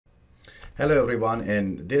Hello everyone,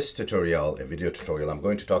 in this tutorial, a video tutorial, I'm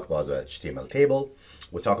going to talk about the HTML table.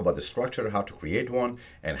 We'll talk about the structure, how to create one,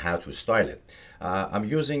 and how to style it. I'm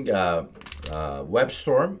using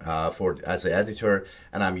WebStorm as an editor,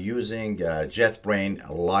 and I'm using JetBrains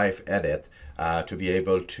Live Edit to be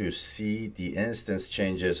able to see the instance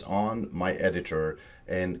changes on my editor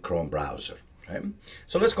in Chrome browser. Okay?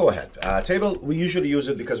 So let's go ahead. Table, we usually use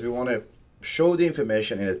it because we want to show the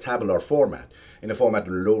information in a tabular format, in a format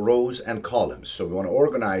of rows and columns. So we want to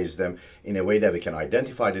organize them in a way that we can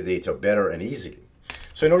identify the data better and easily.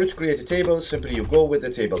 So in order to create a table, simply you go with the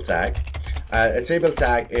table tag. A table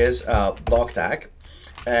tag is a block tag,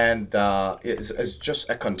 and it's just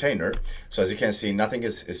a container. So as you can see, nothing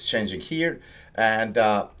is changing here. And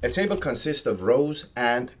a table consists of rows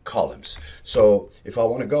and columns. So if I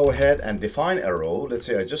want to go ahead and define a row, let's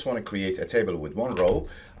say I just want to create a table with one row,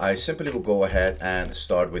 I simply will go ahead and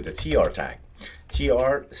start with the TR tag.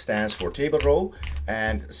 TR stands for table row,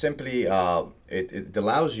 and simply it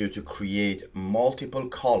allows you to create multiple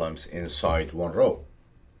columns inside one row.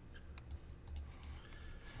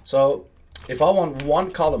 So if I want one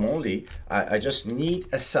column only, I just need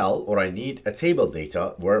a cell, or I need a table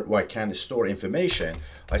data where I can store information.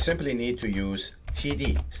 I simply need to use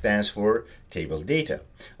TD, stands for table data.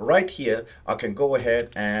 Right here, I can go ahead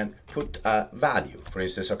and put a value. For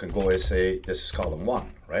instance, I can go and say this is column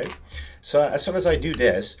 1, right? So as soon as I do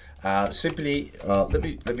this, simply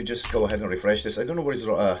let me just go ahead and refresh this. I don't know what is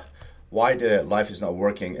why the live is not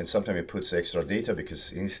working, and sometimes it puts extra data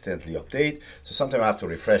because instantly update, so sometimes I have to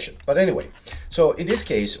refresh it. But anyway, so in this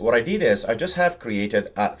case, what I did is I just have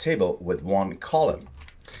created a table with one column.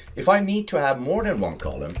 If I need to have more than one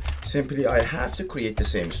column, simply I have to create the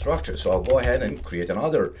same structure. So I'll go ahead and create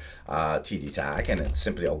another TD tag, and then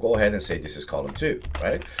simply I'll go ahead and say this is column 2,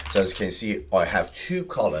 right? So as you can see, I have 2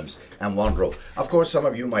 columns and 1 row. Of course, some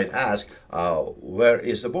of you might ask, where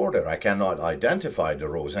is the border? I cannot identify the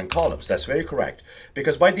rows and columns. That's very correct,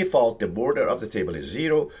 because by default, the border of the table is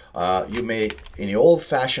 0. You may, in the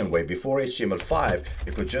old-fashioned way, before HTML5,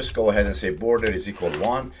 you could just go ahead and say border is equal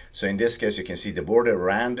 1. So in this case, you can see the border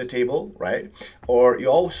around the table, right? Or you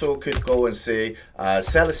also could go and say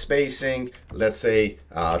cell spacing, let's say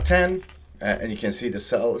 10, and you can see the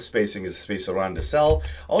cell spacing is the space around the cell.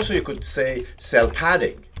 Also, you could say cell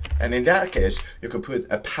padding, and in that case, you could put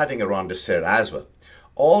a padding around the cell as well.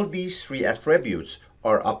 All these 3 attributes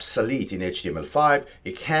are obsolete in HTML5.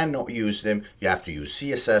 You cannot use them. You have to use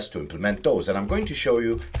CSS to implement those, and I'm going to show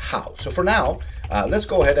you how. So for now, let's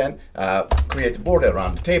go ahead and create a border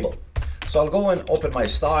around the table. So I'll go and open my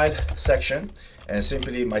style section, and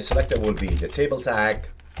simply my selector will be the table tag,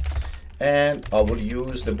 and I will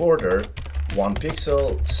use the border 1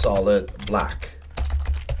 pixel solid black.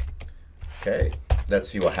 Okay, let's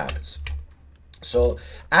see what happens. So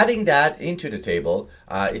adding that into the table,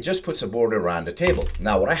 it just puts a border around the table.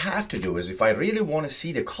 Now what I have to do is, if I really want to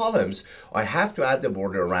see the columns, I have to add the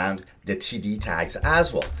border around the TD tags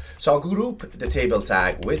as well. So I'll group the table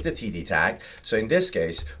tag with the TD tag. So in this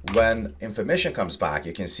case, when information comes back,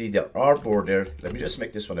 you can see there are border. Let me just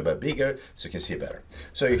make this one a bit bigger so you can see it better.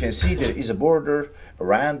 So you can see there is a border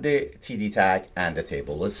around the TD tag and the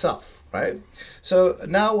table itself, right? So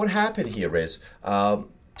now what happened here is,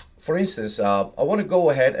 for instance, I want to go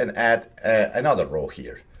ahead and add another row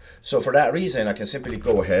here. So for that reason, I can simply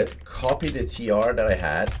go ahead, copy the TR that I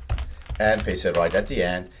had, and paste it right at the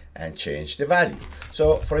end and change the value.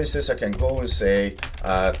 So for instance, I can go and say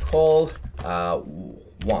col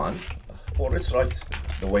 1, or let's write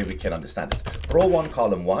the way we can understand it. Row 1,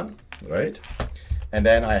 column 1, right? And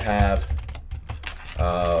then I have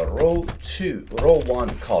row 1,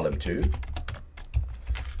 column 2.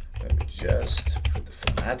 Let me just put the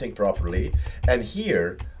formatting properly. And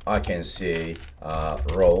here I can say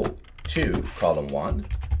row 2, column 1,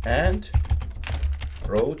 and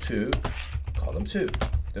row 2, column 2.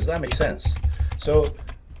 Does that make sense? So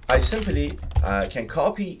I simply can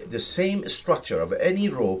copy the same structure of any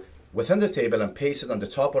row within the table and paste it on the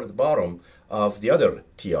top or the bottom of the other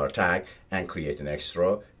TR tag and create an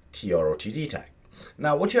extra TR or TD tag.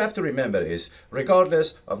 Now, what you have to remember is,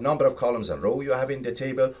 regardless of number of columns and row you have in the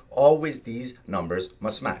table, always these numbers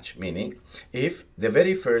must match. Meaning, if the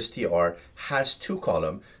very first TR has 2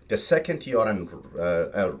 columns, the second TR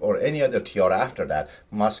or any other TR after that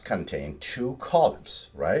must contain 2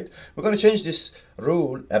 columns, right? We're going to change this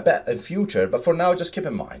rule a bit in future, but for now, just keep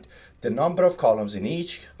in mind, the number of columns in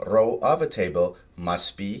each row of a table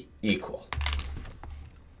must be equal.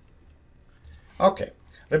 Okay.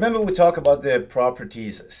 Remember, we talked about the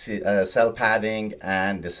properties, cell padding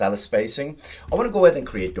and the cell spacing. I want to go ahead and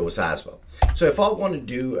create those as well. So if I want to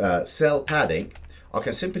do cell padding, I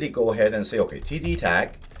can simply go ahead and say, okay, TD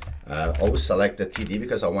tag. Always select the TD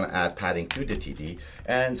because I want to add padding to the TD,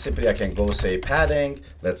 and simply I can go say padding,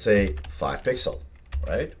 let's say 5 pixel,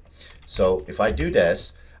 right? So if I do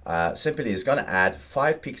this, simply it's going to add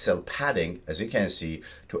 5 pixel padding, as you can see,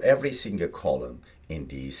 to every single column in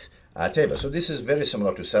these table. So this is very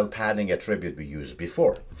similar to cell padding attribute we used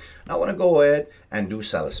before. Now I want to go ahead and do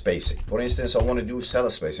cell spacing. For instance, I want to do cell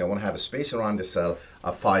spacing. I want to have a space around the cell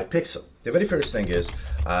of 5 pixel. The very first thing is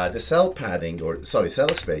the cell padding, or sorry, cell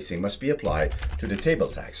spacing must be applied to the table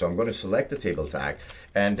tag. So I'm going to select the table tag,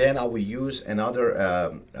 and then I will use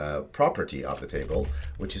another property of the table,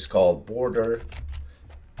 which is called border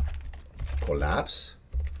collapse.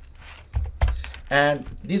 And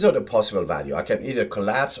these are the possible value. I can either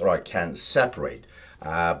collapse or I can separate.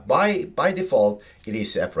 By default, it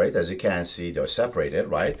is separate. As you can see, they're separated,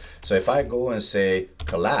 right? So if I go and say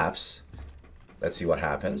collapse, let's see what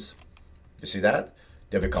happens. You see that?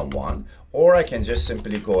 They become 1. Or I can just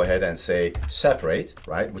simply go ahead and say separate,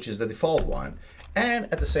 right? Which is the default one. And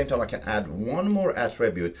at the same time, I can add one more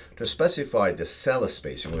attribute to specify the cell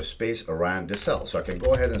spacing, or space around the cell. So I can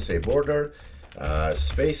go ahead and say border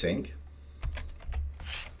spacing,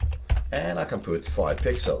 and I can put 5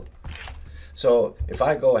 pixel. So if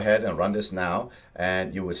I go ahead and run this now,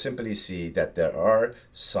 and you will simply see that there are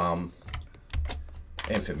some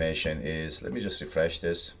information is, let me just refresh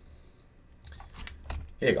this.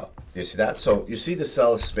 Here you go. Do you see that? So you see the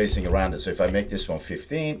cell spacing around it. So if I make this one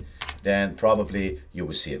 15, then probably you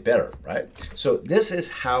will see it better, right? So this is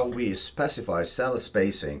how we specify cell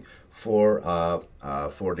spacing for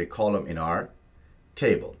the column in our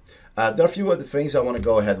table. There are a few other things I want to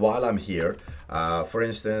go ahead while I'm here. For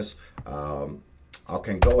instance, I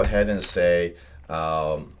can go ahead and say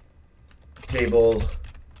table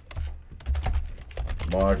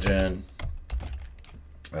margin,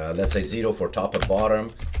 let's say 0 for top and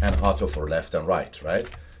bottom, and auto for left and right, right?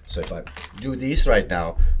 So if I do these right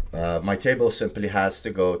now, my table simply has to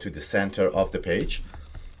go to the center of the page.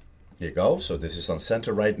 Here you go. So this is on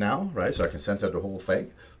center right now, right? So I can center the whole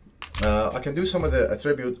thing. I can do some of the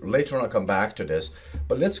attribute later on. I'll come back to this,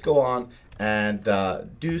 but let's go on and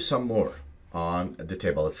do some more on the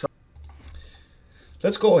table itself.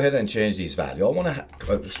 Let's go ahead and change these values. I want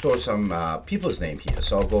to store some people's name here.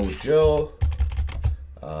 So I'll go Joe,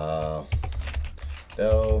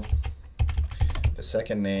 Doe. The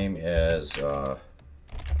second name is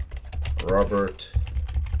Robert,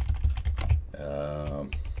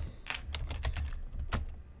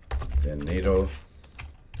 Benito.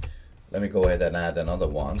 Let me go ahead and add another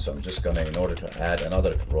one. So I'm just gonna, in order to add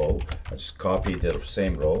another row, I just copy the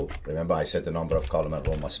same row. Remember, I said the number of column and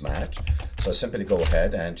row must match. So I simply go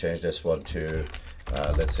ahead and change this one to,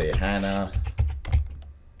 let's say, Hannah.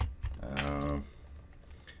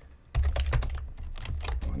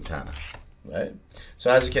 Montana, right?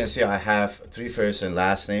 So as you can see, I have 3 first and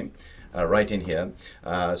last name right in here.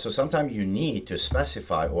 So sometimes you need to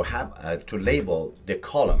specify or have to label the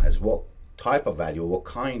column as what type of value, what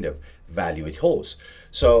kind of value it holds.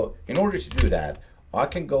 So in order to do that, I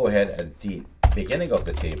can go ahead at the beginning of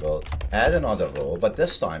the table, add another row, but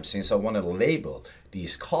this time, since I want to label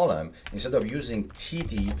these column, instead of using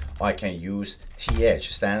TD, I can use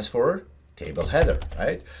TH, stands for table header,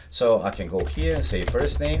 right? So I can go here and say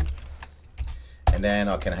first name, and then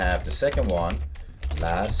I can have the second one,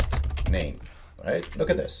 last name, right? Look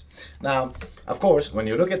at this. Now, of course, when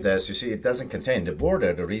you look at this, you see it doesn't contain the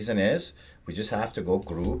border. The reason is we just have to go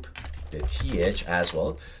group the TH as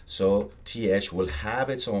well. So TH will have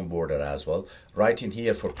its own border as well. Right in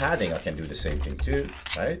here for padding, I can do the same thing too,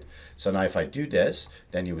 right? So now if I do this,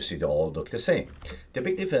 then you will see they all look the same. The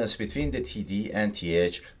big difference between the TD and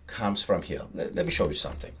TH comes from here. Let me show you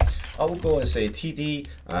something. I will go and say TD,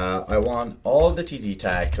 I want all the TD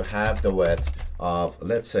tag to have the width of,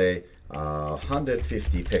 let's say,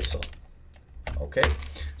 150 pixel. Okay,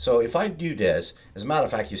 so if I do this, as a matter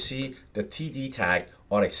of fact, you see the TD tag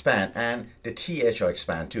or expand and the TH or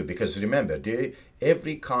expand too, because remember,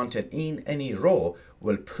 every content in any row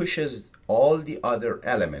will pushes all the other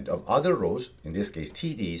element of other rows, in this case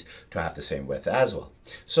TDs, to have the same width as well.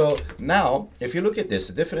 So now, if you look at this,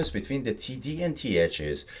 the difference between the TD and TH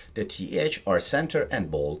is the TH are center and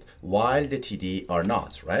bold, while the TD are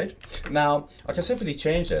not, right? Now, I can simply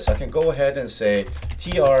change this. I can go ahead and say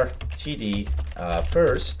TD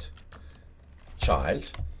first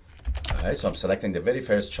child. Alright, so I'm selecting the very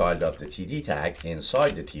first child of the TD tag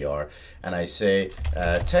inside the TR, and I say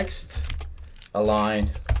text align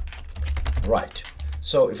right.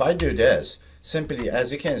 So if I do this, simply,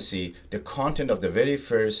 as you can see, the content of the very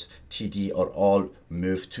first TD are all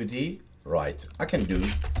moved to the right. I can do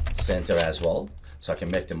center as well. so I can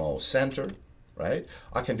make them all center, right?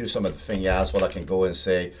 I can do some of the thing as well. I can go and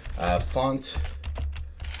say font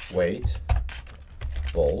weight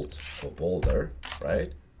bold or bolder,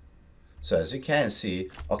 right? So as you can see,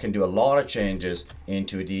 I can do a lot of changes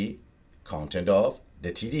into the content of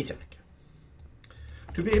the TD tag.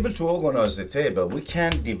 To be able to organize the table, we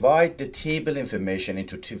can divide the table information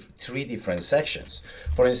into three different sections.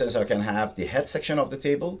 For instance, I can have the head section of the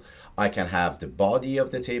table, I can have the body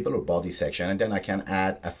of the table or body section, and then I can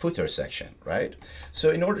add a footer section, right? So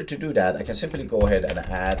in order to do that, I can simply go ahead and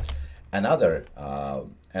add another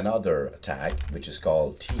tag, which is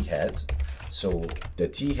called T-head. So the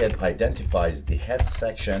T-head identifies the head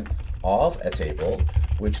section of a table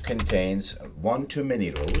which contains one to many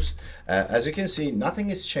rows. As you can see, nothing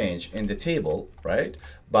is changed in the table, right?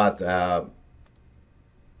 But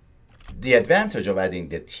the advantage of adding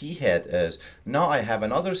the T-head is now I have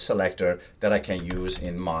another selector that I can use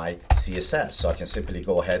in my CSS. So I can simply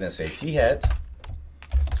go ahead and say T-head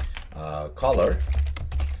color.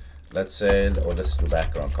 Let's say, or let's do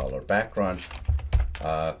background color. Background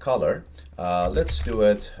color. Let's do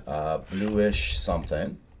it bluish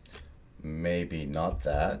something. Maybe not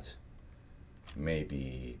that.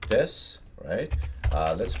 Maybe this, right?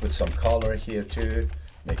 Let's put some color here too.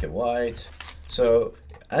 Make it white. So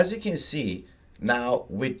as you can see, now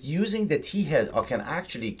with using the T-head, I can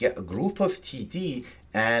actually get a group of TD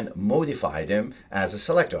and modify them as a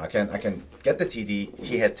selector. I can get the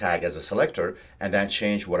T-head tag as a selector and then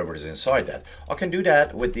change whatever is inside that. I can do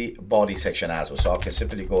that with the body section as well. So I can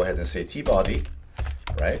simply go ahead and say T-body,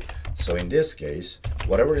 right? So in this case,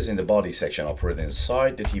 whatever is in the body section, I'll put it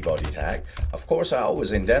inside the T-body tag. Of course, I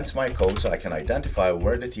always indent my code so I can identify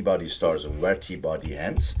where the T-body starts and where T-body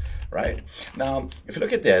ends, right? Now, if you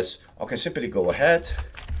look at this, I can simply go ahead,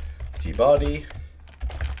 T-body,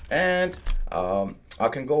 and I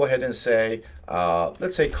can go ahead and say,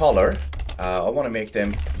 let's say color. I want to make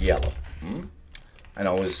them yellow. I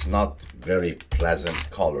know it's not very pleasant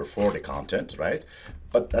color for the content, right?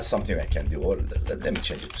 But that's something I can do. Or let me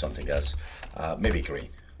change it to something else. Maybe green.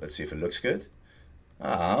 Let's see if it looks good.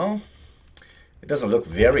 It doesn't look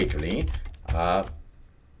very green. Let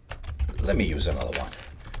me use another one.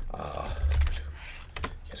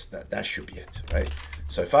 Yes, that should be it, right?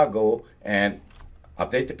 So if I go and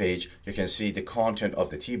update the page, you can see the content of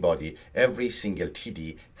the T-body. Every single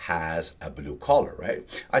TD has a blue color, right?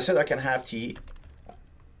 I said I can have T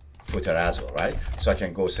footer as well, right? So I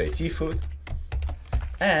can go say T-foot.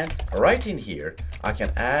 And right in here, I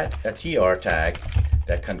can add a TR tag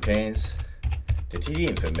that contains the TD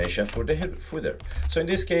information for the footer. So in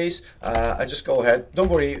this case, I just go ahead. Don't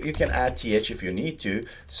worry, you can add TH if you need to.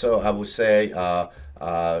 So I would say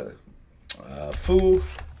foo.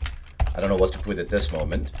 I don't know what to put at this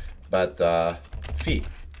moment, but fee,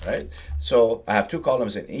 right? So I have two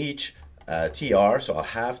columns in each TR, so I'll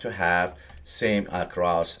have to have same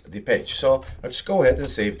across the page. So I'll just go ahead and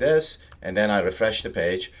save this, and then I refresh the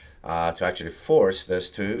page to actually force this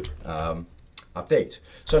to update.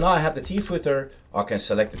 So now I have the T-footer. I can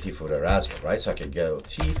select the T-footer as well, right? So I can go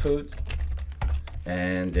T-foot,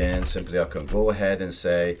 and then simply I can go ahead and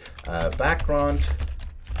say background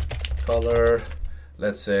color.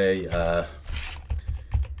 Let's say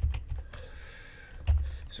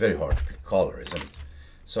it's very hard to pick color, isn't it?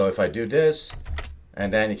 So if I do this,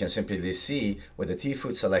 and then you can simply see with the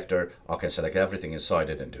T-foot selector, I can select everything inside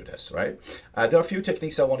it and do this, right? There are a few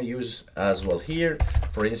techniques I want to use as well here.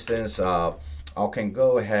 For instance, I can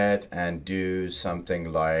go ahead and do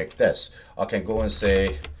something like this. I can go and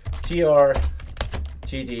say TR,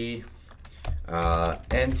 TD,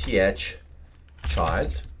 NTH,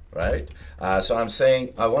 child, right? So I'm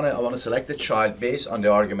saying I want to select the child based on the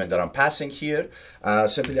argument that I'm passing here.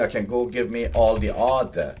 Simply I can go give me all the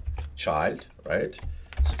odd child, right?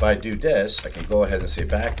 So if I do this, I can go ahead and say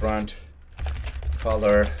background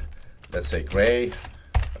color, let's say gray,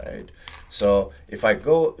 right? So if I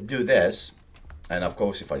go do this, and of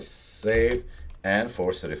course if I save and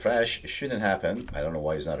force the refresh, it shouldn't happen. I don't know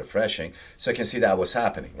why it's not refreshing. So I can see that was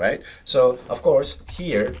happening, right? So of course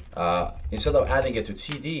here, instead of adding it to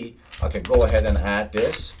TD, I can go ahead and add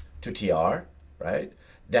this to TR, right?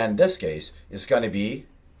 Then in this case, it's going to be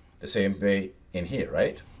the same way in here,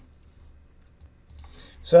 right?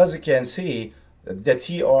 So as you can see, the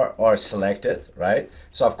TR are selected, right?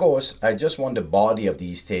 So of course, I just want the body of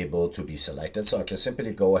these table to be selected. So I can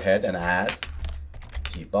simply go ahead and add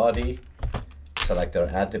T-body selector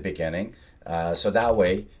at the beginning. So that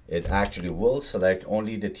way, it actually will select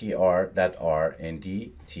only the TR that are in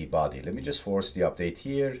the T-body. Let me just force the update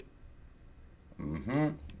here.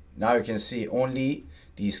 Now you can see only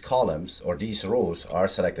these columns or these rows are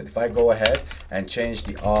selected. If I go ahead and change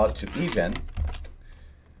the odd to even,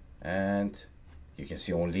 and you can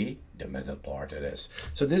see only the middle part it is.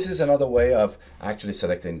 So this is another way of actually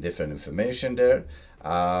selecting different information there.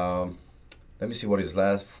 Let me see what is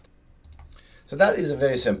left. So that is a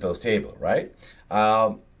very simple table, right?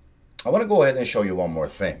 I want to go ahead and show you one more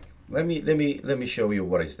thing. Let me show you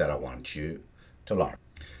what is that I want you to learn.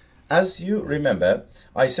 As you remember,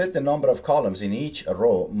 I said the number of columns in each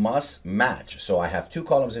row must match. So I have 2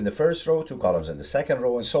 columns in the first row, 2 columns in the second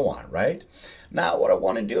row, and so on, right? Now what I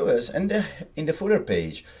want to do is, in the footer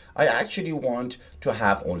page, I actually want to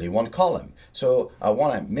have only 1 column. So I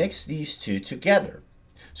want to mix these two together.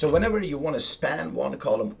 So whenever you want to span one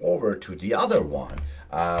column over to the other one,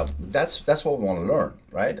 that's what we want to learn,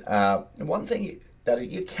 right? One thing that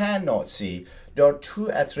you cannot see, there are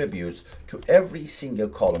 2 attributes to every single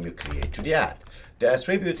column you create to the ad. The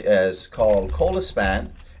attribute is called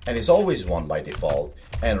colspan and is always 1 by default,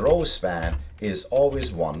 and rowspan is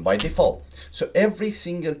always 1 by default. So every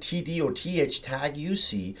single TD or TH tag you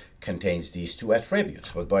see contains these 2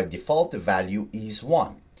 attributes, but by default the value is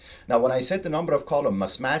 1. Now when I said the number of columns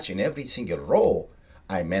must match in every single row,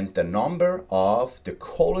 I meant the number of the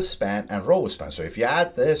colspan and rowspan. So if you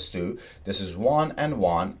add this two, this is 1 and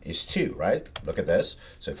 1 is 2, right? Look at this.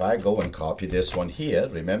 So if I go and copy this one here,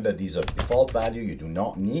 remember these are default value. You do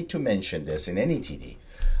not need to mention this in any TD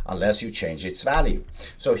unless you change its value.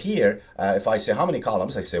 So here, if I say how many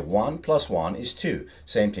columns, I say 1 plus 1 is 2.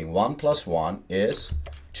 Same thing, 1 plus 1 is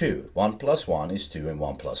 2. 1 plus 1 is 2, and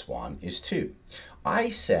 1 plus 1 is 2. I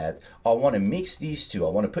said I want to mix these two. I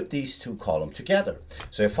want to put these 2 columns together.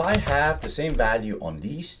 So if I have the same value on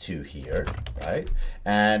these 2 here, right?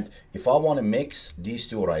 And if I want to mix these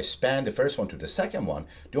 2, or I span the first one to the second one,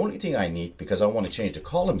 the only thing I need, because I want to change the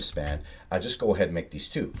column span, I just go ahead and make these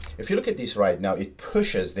 2. If you look at this right now, it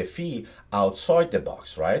pushes the fee outside the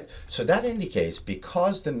box, right? So that indicates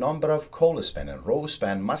because the number of colspan and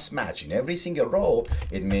rowspan must match in every single row,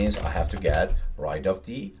 it means I have to get rid of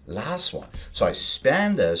the last one. So I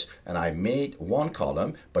span this and I made 1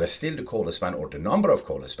 column, but still the colspan or the number of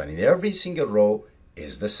colspan in every single row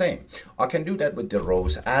is the same. I can do that with the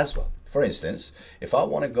rows as well. For instance, if I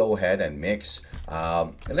want to go ahead and mix,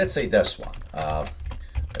 let's say this one,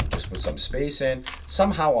 just put some space in.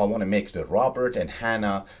 Somehow I want to make the Robert and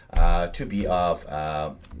Hannah to be of,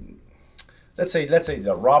 let's say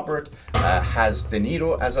that Robert has De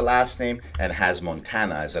Niro as a last name and has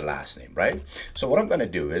Montana as a last name, right? So what I'm going to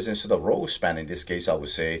do is, instead of rowspan, in this case, I would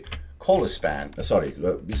say colspan.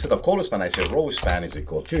 Instead of colspan, I say rowspan is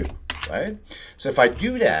equal to, right? So if I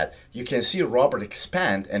do that, you can see Robert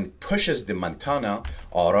expand and pushes the Montana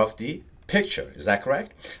out of the picture. Is that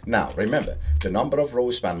correct? Now, remember, the number of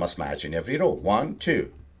rowspan must match in every row. 1,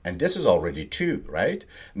 2. And this is already 2, right?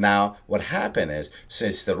 Now, what happened is,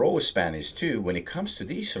 since the row span is 2, when it comes to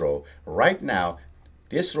this row, right now,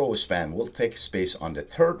 this row span will take space on the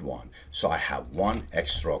 3rd one. So I have 1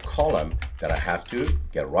 extra column that I have to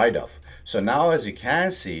get rid of. So now, as you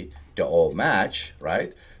can see, they all match,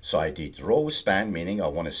 right? So I did row span, meaning I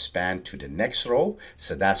want to span to the next row.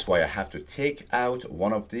 So that's why I have to take out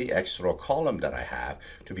one of the extra column that I have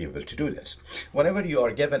to be able to do this. Whenever you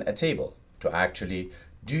are given a table to actually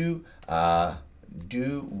do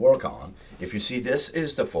work on, if you see this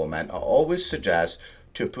is the format, I always suggest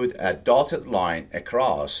to put a dotted line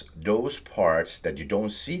across those parts that you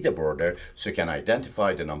don't see the border, so you can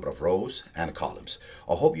identify the number of rows and columns.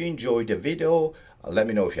 I hope you enjoyed the video. Let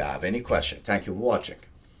me know if you have any question. Thank you for watching.